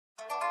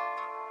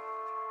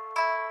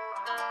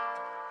I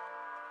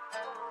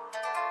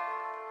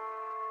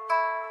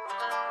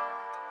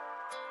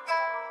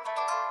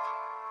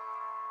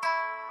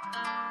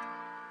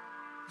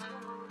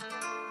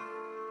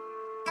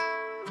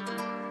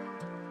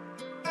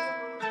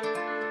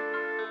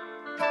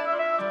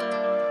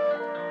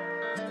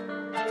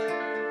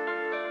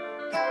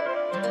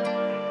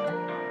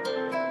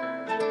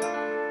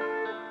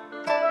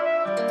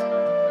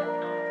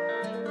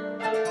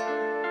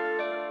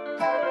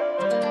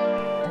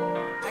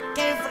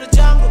came from the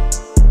jungle.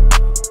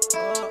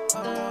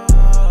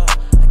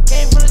 I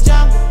came from the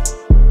jungle.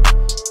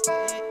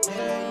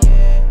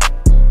 Yeah.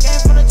 Came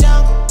from the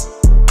jungle.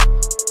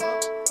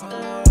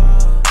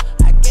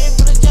 I came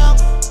from the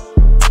jungle.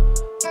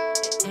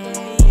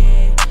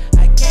 Yeah.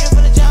 I came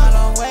from the jungle.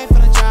 Long way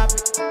from the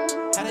tropics.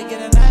 Had to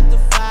get a 9 to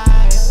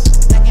 5.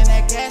 Stacking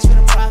that cash for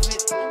the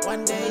profit.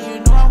 One day you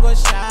know I'm gonna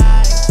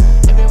shine.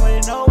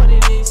 Everybody know what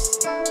it is.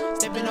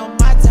 Stepping on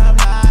my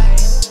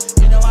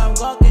timeline. You know I'm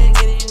gonna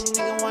get it.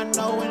 Nigga wanna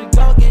know when to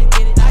go get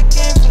it. I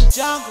came from the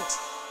jungle.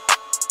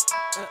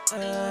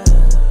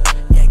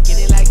 Yeah, get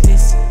it like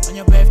this on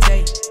your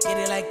birthday. Get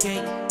it like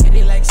cake, get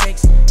it like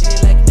sex, get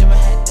it like never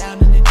had down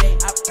in the day.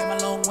 I came a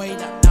long way,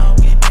 now I'm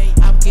getting paid.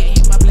 I'm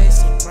getting my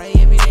blessing, pray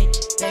every day.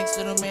 Thanks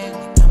to the man,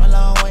 we come a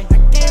long way. I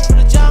came from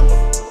the jungle.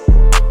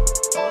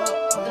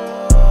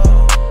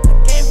 I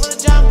came from the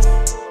jungle.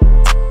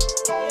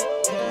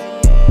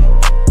 Yeah.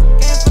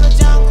 Came from the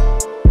jungle.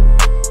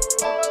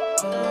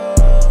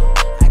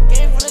 I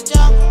came from the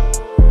jungle.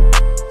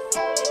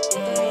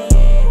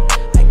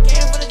 Yeah. I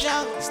came from the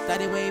jungle.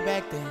 Study way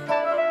back then.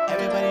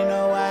 Everybody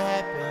know what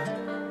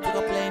happened. Took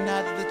a plane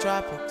out to the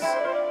tropics.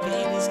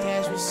 Getting this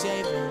cash we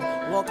saving.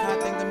 Walk hard,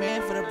 thank the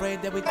man for the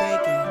break that we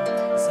taking.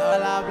 It's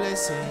all our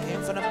blessing.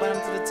 Came from the bottom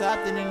to the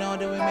top, then you know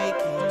that we make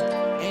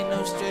it. Ain't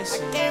no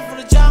stress. I came from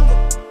the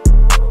jungle.